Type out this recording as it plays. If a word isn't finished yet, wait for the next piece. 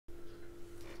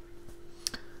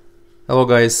Hello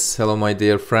guys, hello my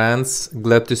dear friends,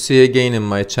 glad to see you again in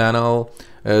my channel.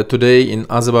 Today in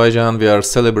Azerbaijan we are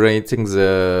celebrating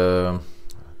the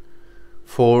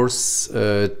fourth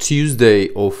Tuesday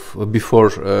of before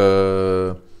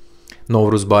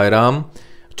Novruz Bayram,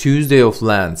 Tuesday of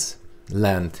land,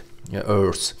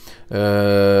 earth.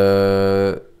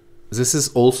 This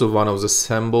is also one of the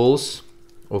symbols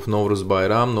of Novruz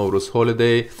Bayram, Novruz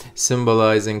holiday,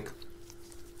 symbolizing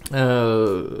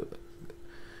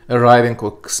arriving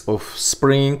of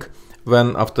spring,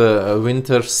 when after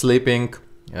winter sleeping,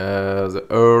 the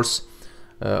earth,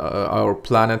 our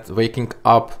planet waking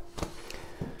up,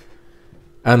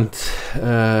 and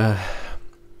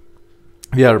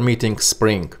we are meeting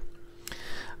spring.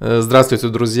 Здравствуйте,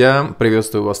 друзья!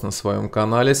 Приветствую вас на своем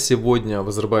канале. Сегодня в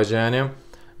Азербайджане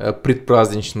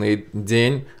предпраздничный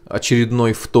день,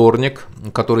 очередной вторник,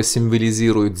 который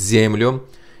символизирует землю.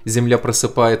 Земля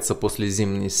просыпается после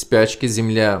зимней спячки,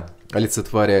 земля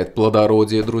олицетворяет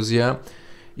плодородие, друзья.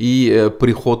 И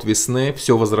приход весны,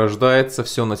 все возрождается,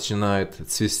 все начинает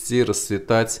цвести,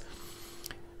 расцветать.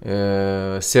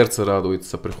 Сердце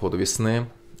радуется приходу весны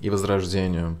и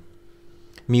возрождению.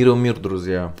 Миру мир,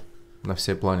 друзья, на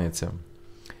всей планете.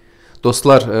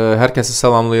 Dostlar, hər kəsi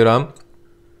salamlayıram.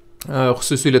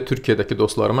 Xüsusilə Türkiyədəki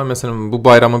dostlarıma. Məsələn, bu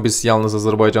bayramı biz yalnız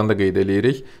Azərbaycanda qeyd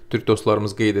edirik. Türk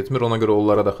dostlarımız qeyd etmir. Ona görə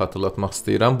onlara da xatırlatmaq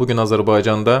istəyirəm. Bugün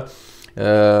Azərbaycanda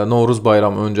Novruz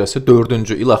Bayramı öncəsi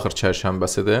 4-cü İlaxır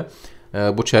çərşənbəsidir.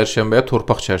 Bu çərşənbəyə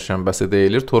torpaq çərşənbəsi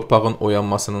deyilir. Torpağın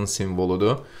oyanmasının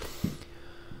simvoludur.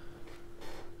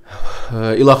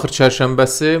 İlaxır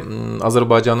çərşənbəsi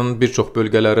Azərbaycanın bir çox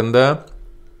bölgələrində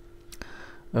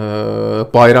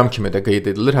bayram kimi də qeyd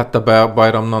edilir. Hətta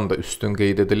bayramdan da üstün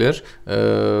qeyd edilir.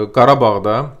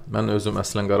 Qarabağda, mən özüm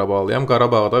əslən Qarabağlıyam,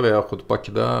 Qarabağda və yaxud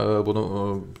Bakıda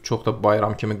bunu çox da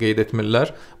bayram kimi qeyd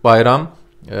etmirlər. Bayram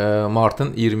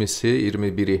martın 20-si,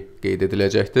 21-i qeyd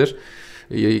ediləcəkdir.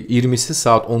 20-si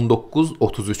saat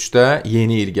 19:33-də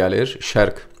yeni il gəlir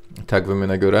şərq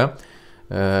təqviminə görə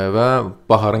və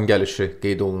baharın gəlişi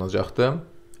qeyd olunacaqdır.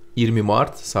 20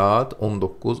 Mart saat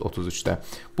 19:33-də.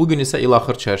 Bugün isə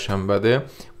İlaxır çərşənbədir.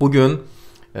 Bugün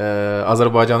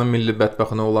Azərbaycanın milli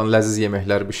bətbəxtinə olan ləziz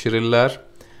yeməklər bişirirlər.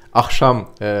 Axşam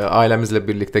ailəmizlə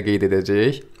birlikdə qeyd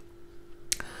edəcəyik.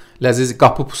 Ləziz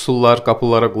qapı pusurlar,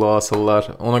 qapılara qulaq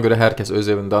asırlar. Ona görə hər kəs öz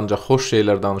evində ancaq xoş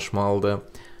şeylər danışmalıdır.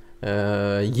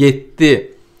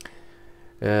 7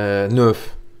 növ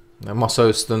masa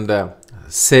üstündə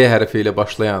S hərfi ilə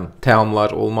başlayan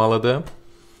təamlar olmalıdır.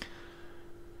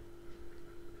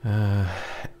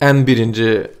 Ən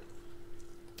birincisi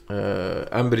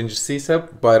isə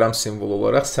bayram simvolu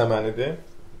olaraq səmənidir.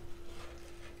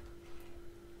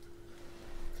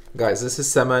 Guys, this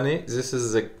is səməni. This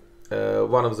is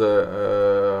one of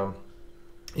the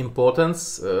important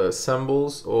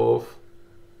symbols of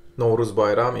Novruz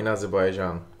Bayram in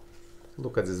Azerbaijan.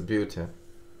 Look at this beauty.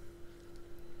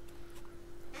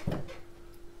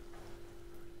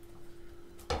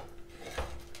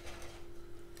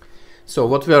 So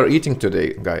what we are eating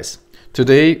today, guys?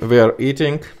 Today we are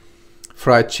eating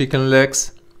fried chicken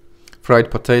legs, fried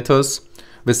potatoes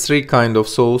with 3 kinds of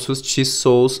sauces: cheese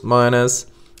sauce, mayonnaise,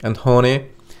 and honey.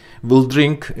 We'll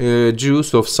drink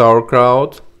juice of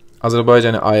sauerkraut,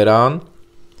 Azerbaijani ayran,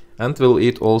 and we'll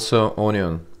eat also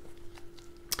onion.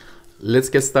 Let's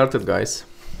get started, guys.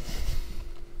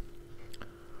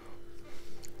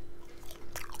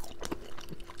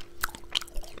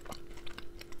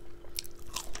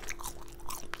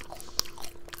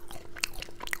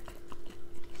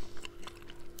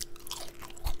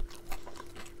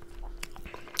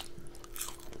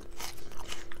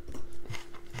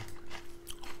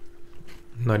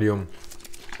 Nalyum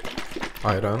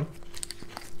ayran.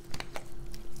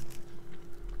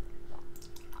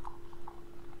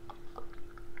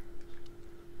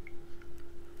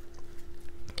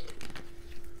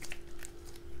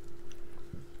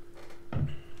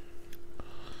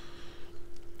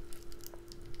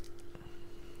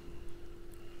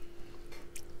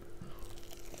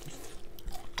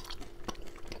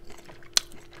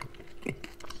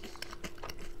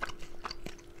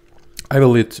 I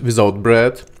will eat without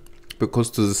bread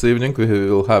because this evening we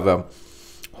will have a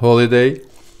holiday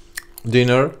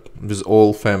dinner with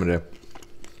all family.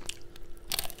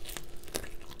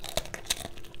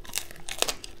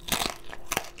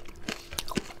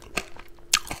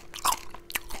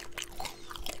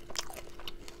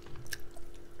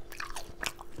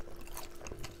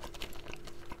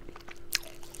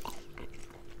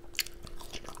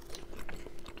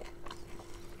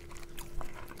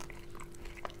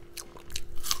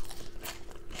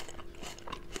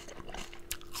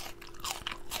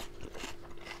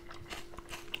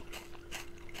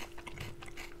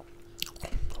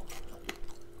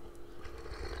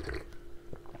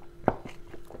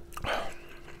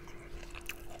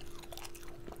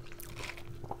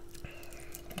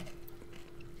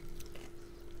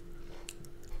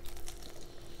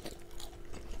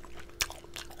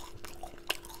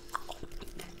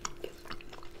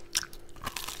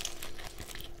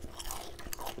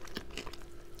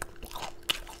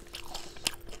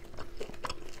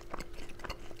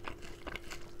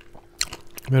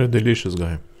 Very delicious,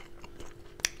 guy.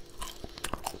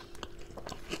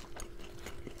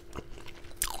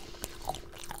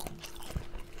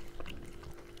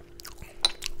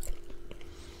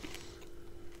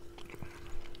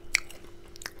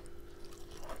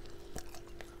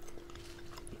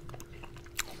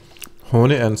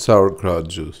 Honey and sauerkraut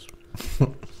juice.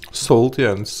 Salty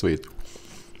and sweet.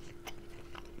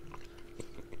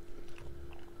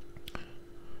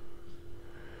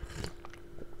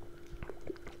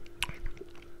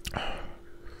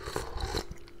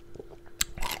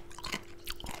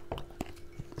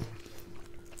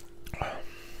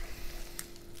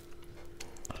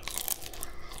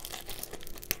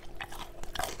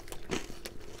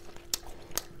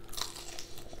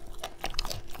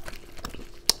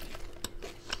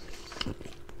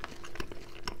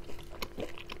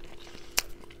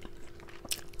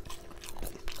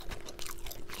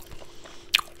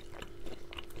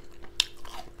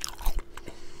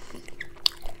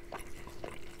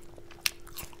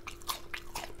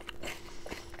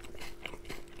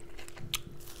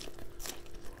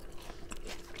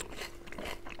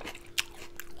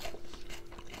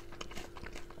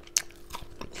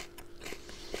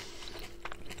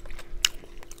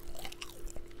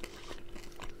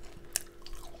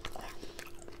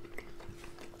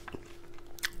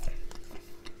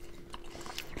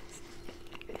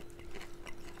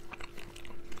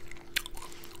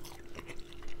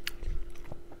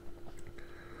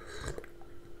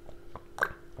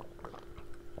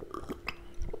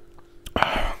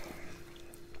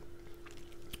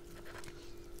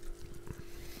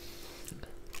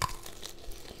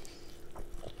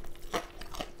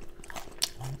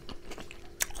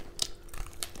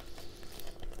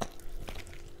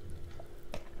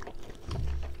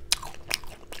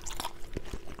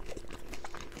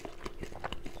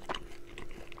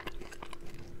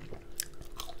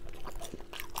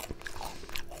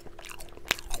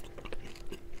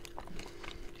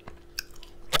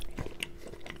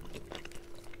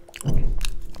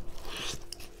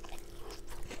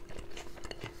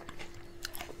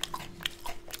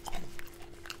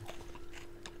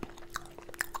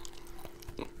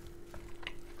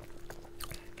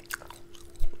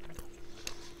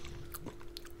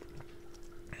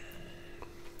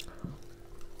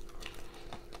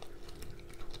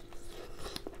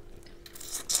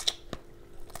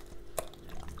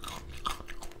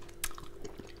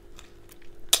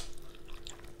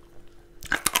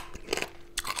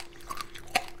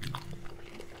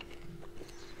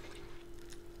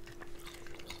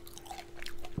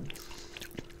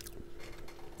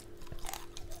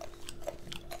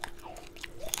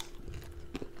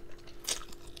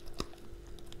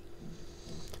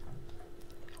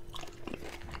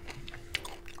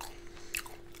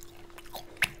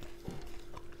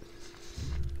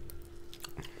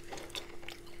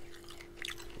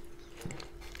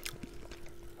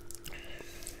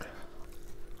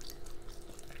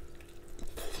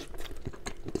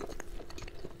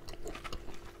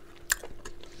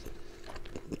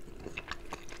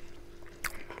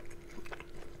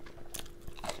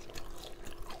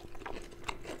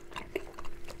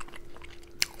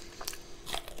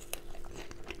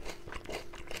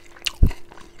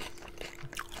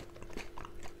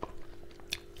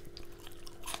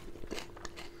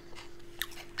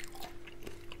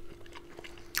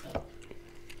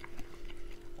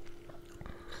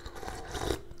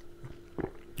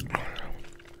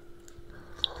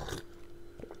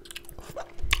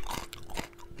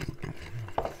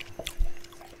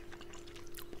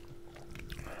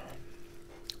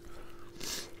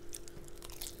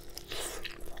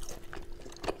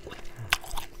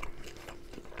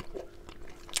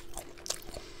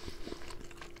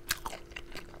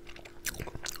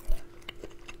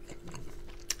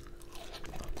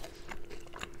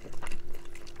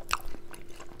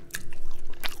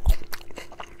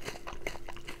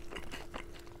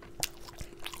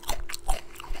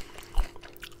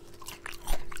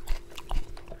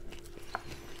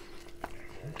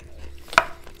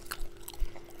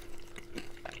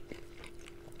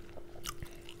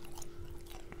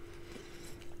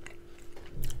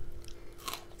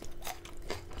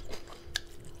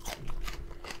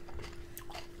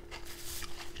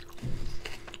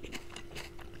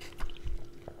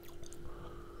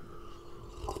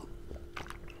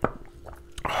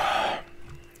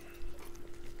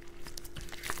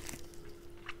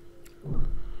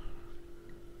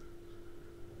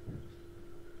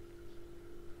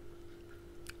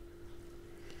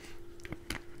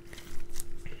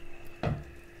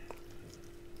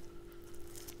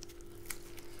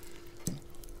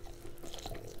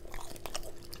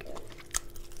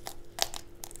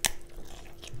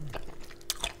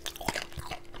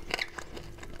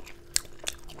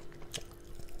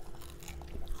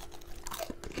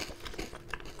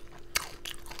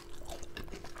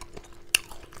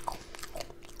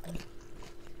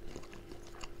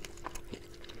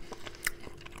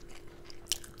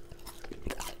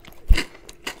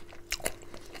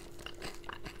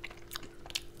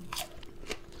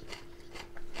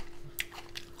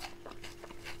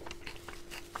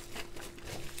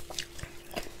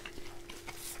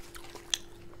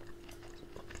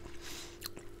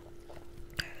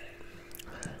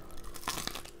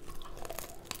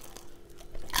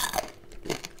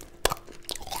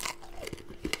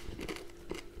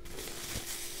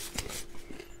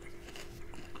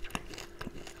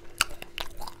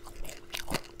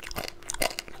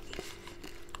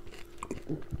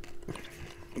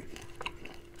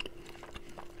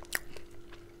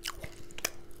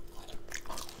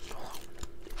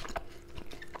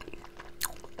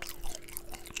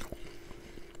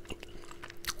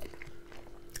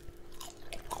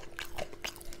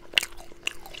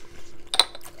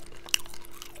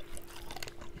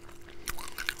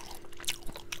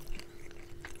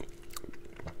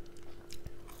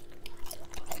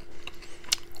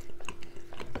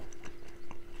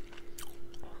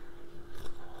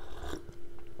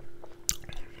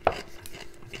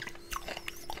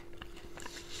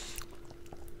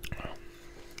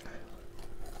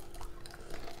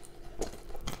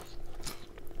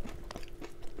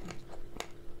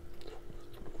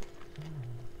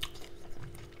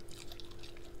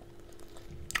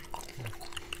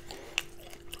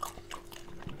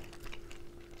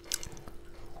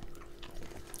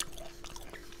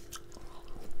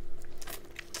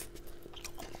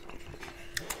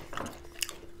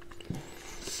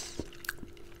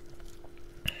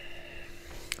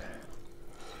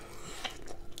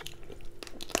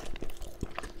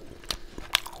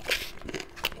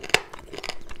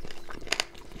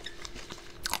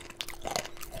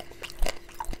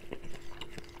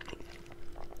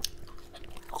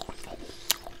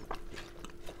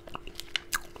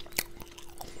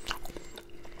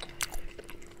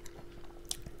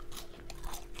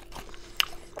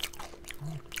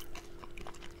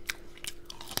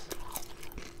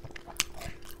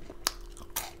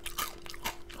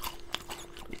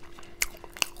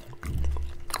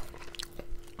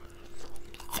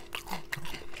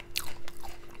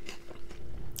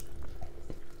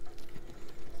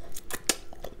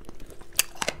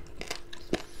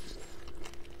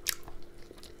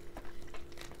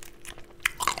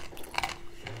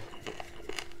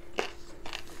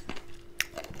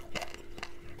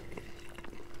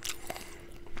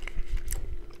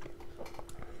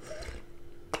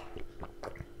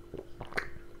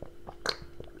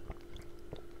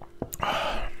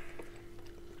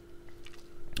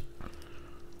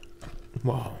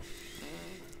 Wow.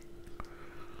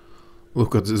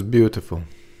 Look at this beautiful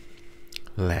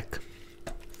leg.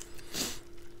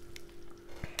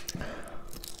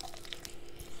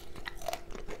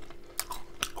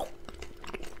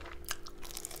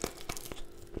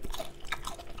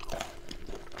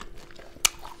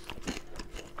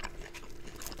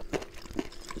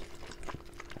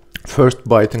 First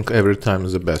biting every time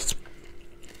is the best.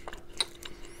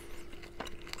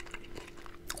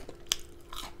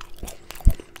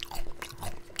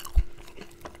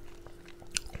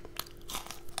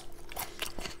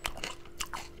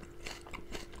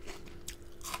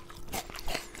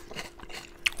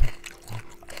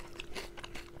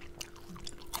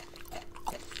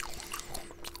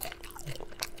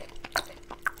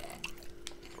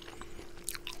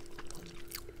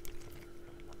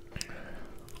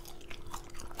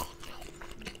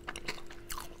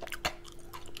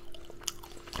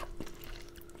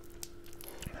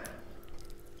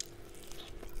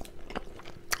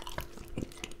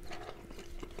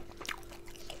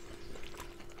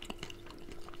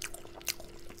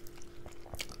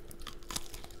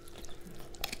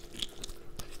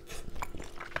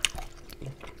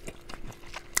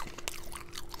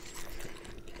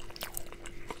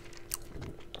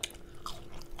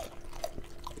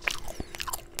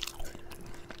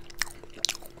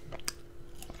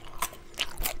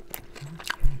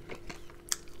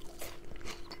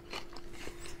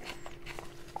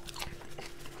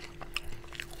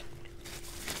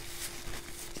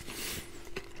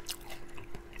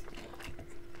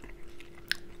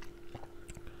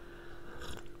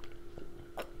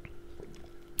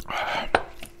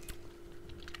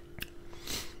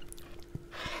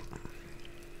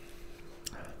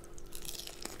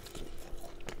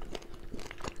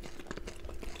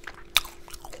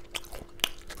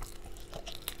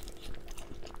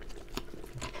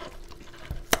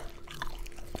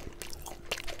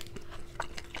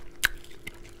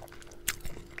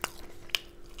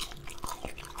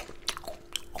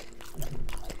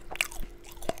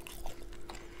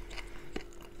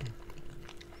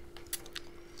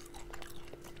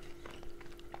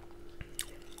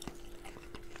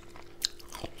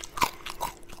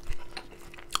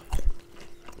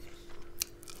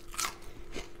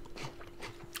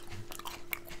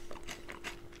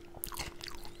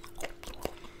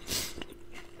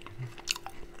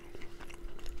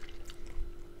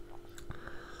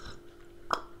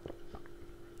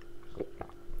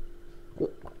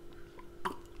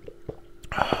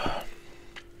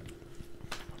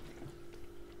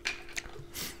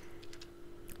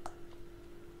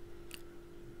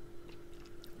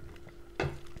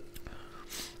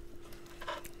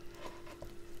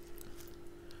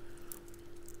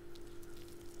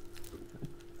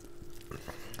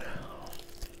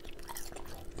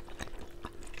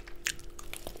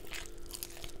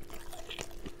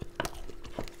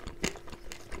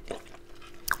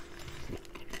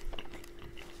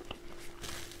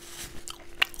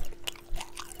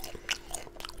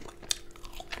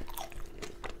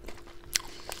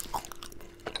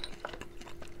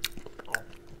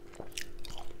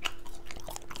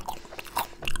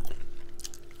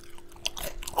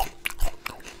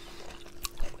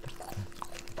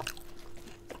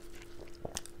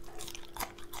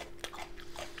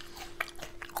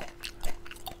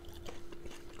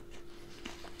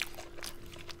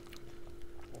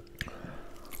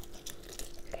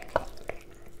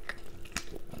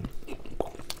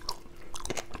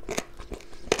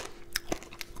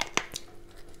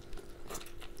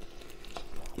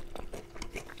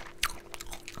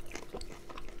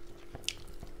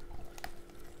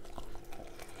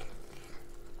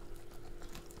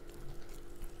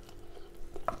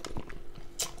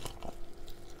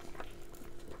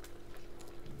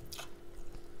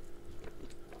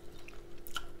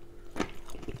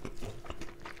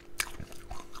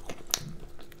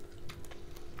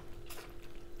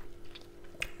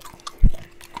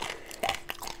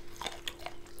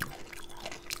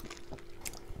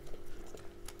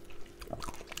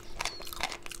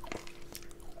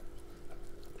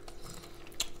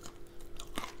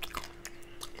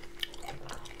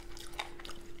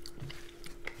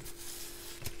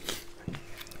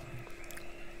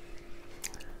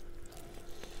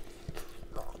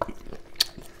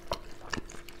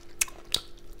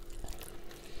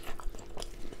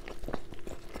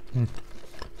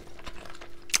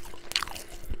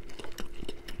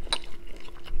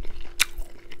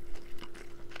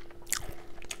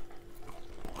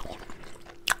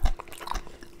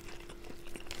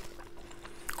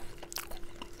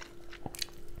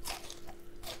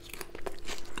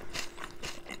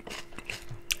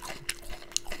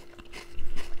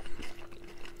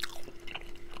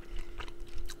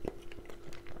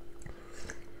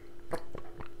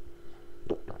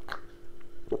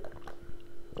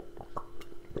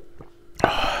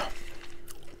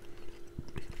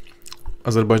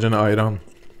 Azərbaycan ayran.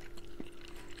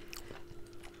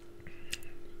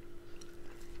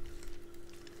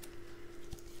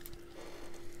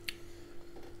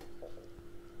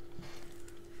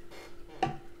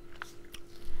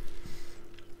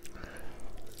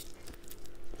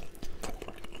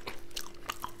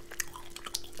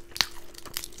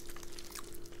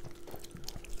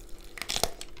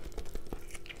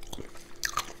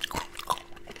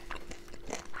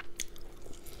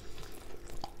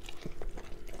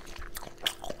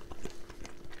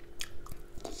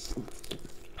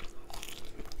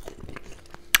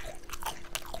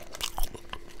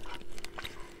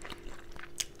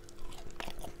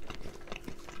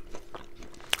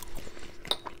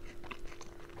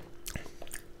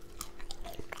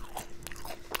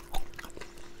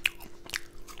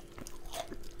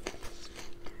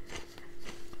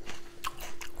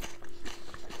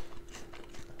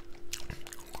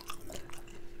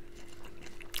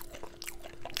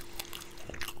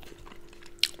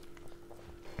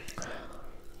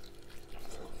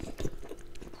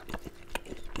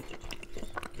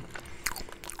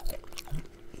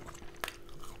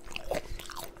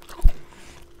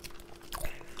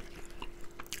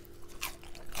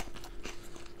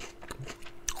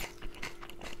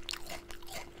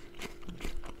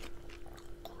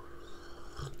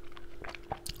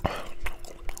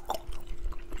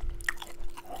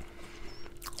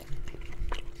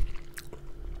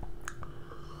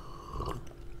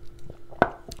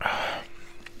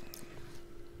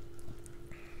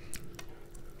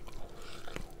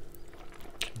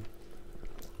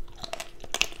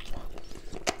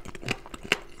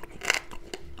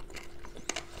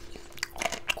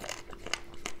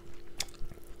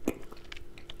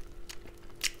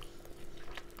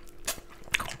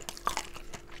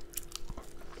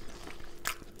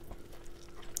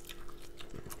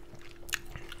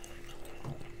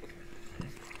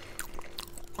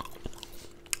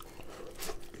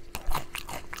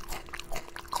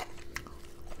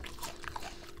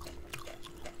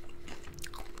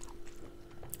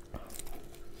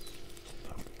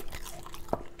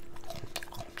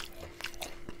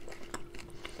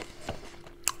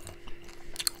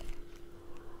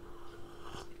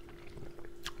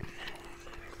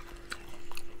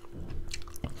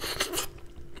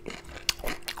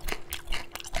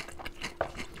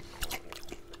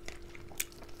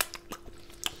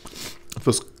 It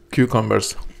was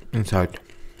cucumbers inside.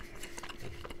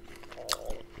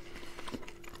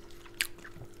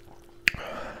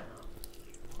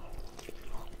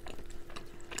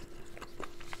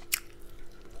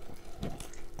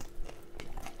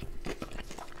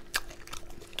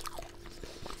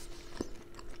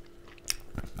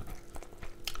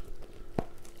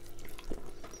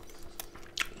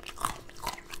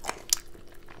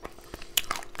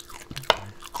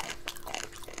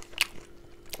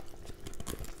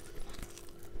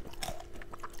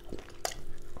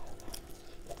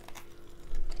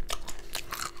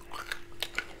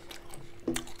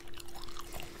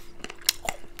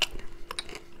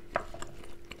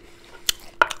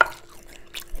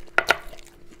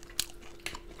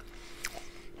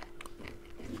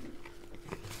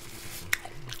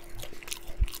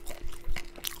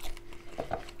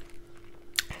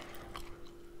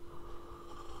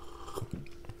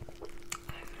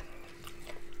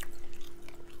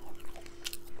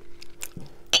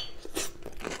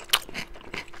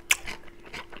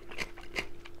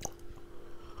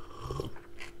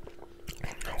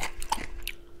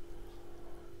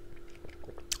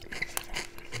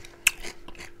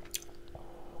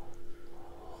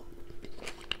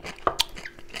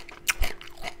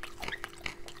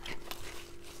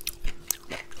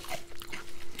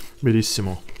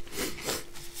 Bellissimo.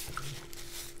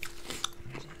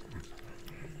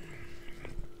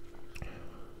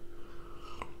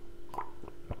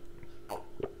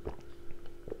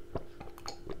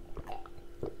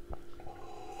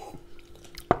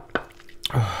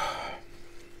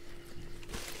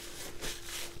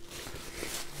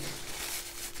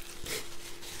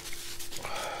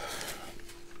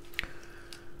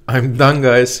 I'm done,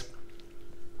 guys.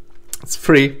 It's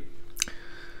free.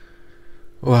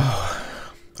 Wow,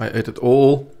 I ate it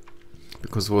all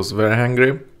because I was very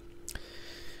hungry.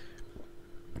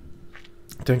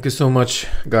 Thank you so much,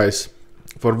 guys,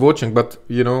 for watching. But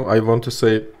you know, I want to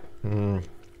say,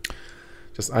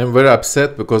 just I'm very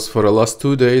upset because for the last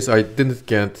 2 days I didn't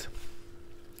get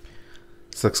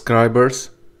subscribers.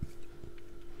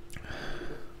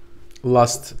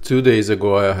 Last 2 days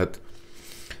ago I had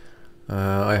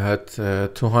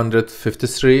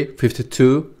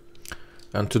 252,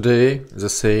 and today the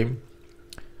same.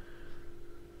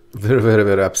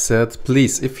 Very upset.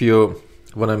 Please, if you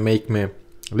wanna make me a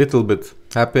little bit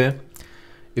happy.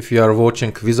 If you are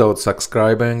watching without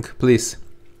subscribing, please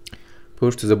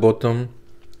push to the bottom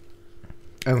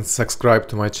and subscribe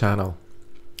to my channel.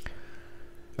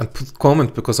 And put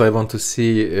comment, because I want to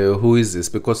see who is this,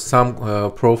 because some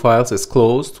profiles is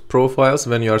closed profiles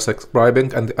when you are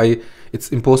subscribing, and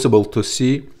it's impossible to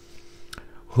see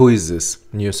who is this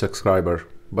new subscriber.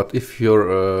 But if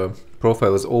your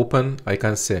profile is open, I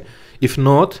can see. If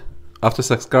not, after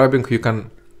subscribing you can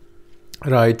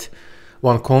write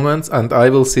one comment and I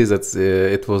will see that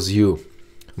it was you,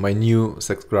 my new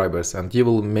subscribers, and you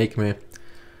will make me a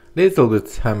little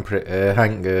bit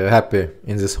happy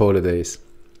in these holidays.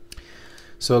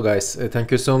 So guys, thank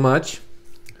you so much.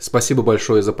 Спасибо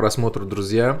большое за просмотр,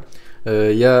 друзья.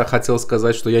 Я хотел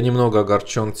сказать, что я немного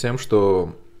огорчен тем,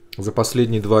 что за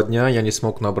последние 2 дня я не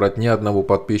смог набрать ни одного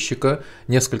подписчика.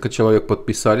 Несколько человек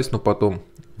подписались, но потом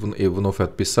и вновь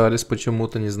отписались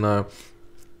почему-то, не знаю.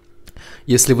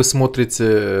 Если вы смотрите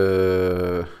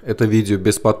это видео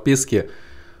без подписки,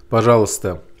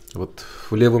 пожалуйста, вот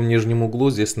в левом нижнем углу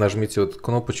здесь нажмите вот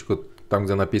кнопочку, там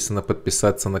где написано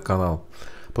 «Подписаться на канал».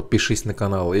 Подпишись на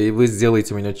канал, и вы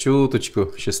сделаете меня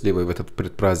чуточку счастливой в этот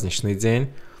предпраздничный день.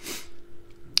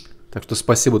 Так что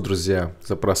спасибо, друзья,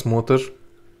 за просмотр.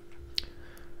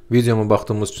 Videomu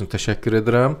baxdığınız üçün təşəkkür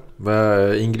edirəm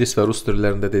və ingilis və rus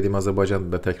dillərində dediyim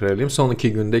Azərbaycanda da təkrar edeyim. Son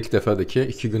 2 gündə ilk dəfədir ki,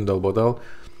 2 gün dalbadal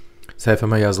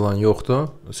səhifəmə yazılan yoxdur.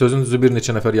 Sözün düzü bir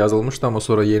neçə nəfər yazılmışdı, amma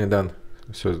sonra yenidən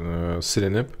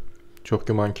silinib. Çox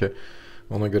güman ki,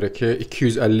 ona görə ki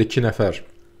 252 nəfər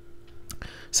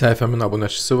səhifəmin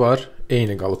abunəçisi var.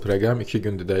 Eyni qalıb rəqəm, 2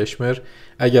 gündür dəyişmir.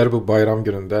 Əgər bu bayram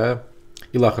günündə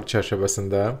İlaxır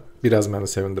çərşənbəsində biraz məni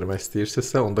sevindirmək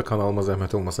istəyirsinizsə, onda kanalıma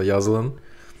zəhmət olmasa yazılın.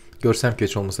 Görsəm ki,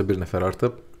 heç olmasa bir nəfər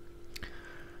artıb.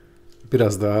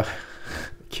 Biraz daha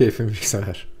keyfim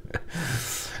yüksələr.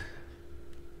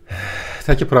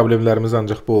 Təki problemlərimiz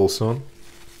ancaq bu olsun.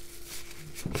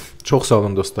 Çox sağ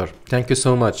olun dostlar. Thank you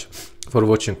so much for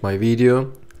watching my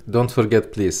video. Don't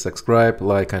forget, please subscribe,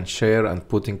 like and share and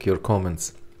putting your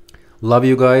comments. Love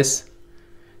you guys.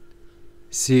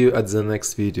 See you at the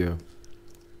next video.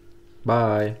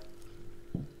 Bye.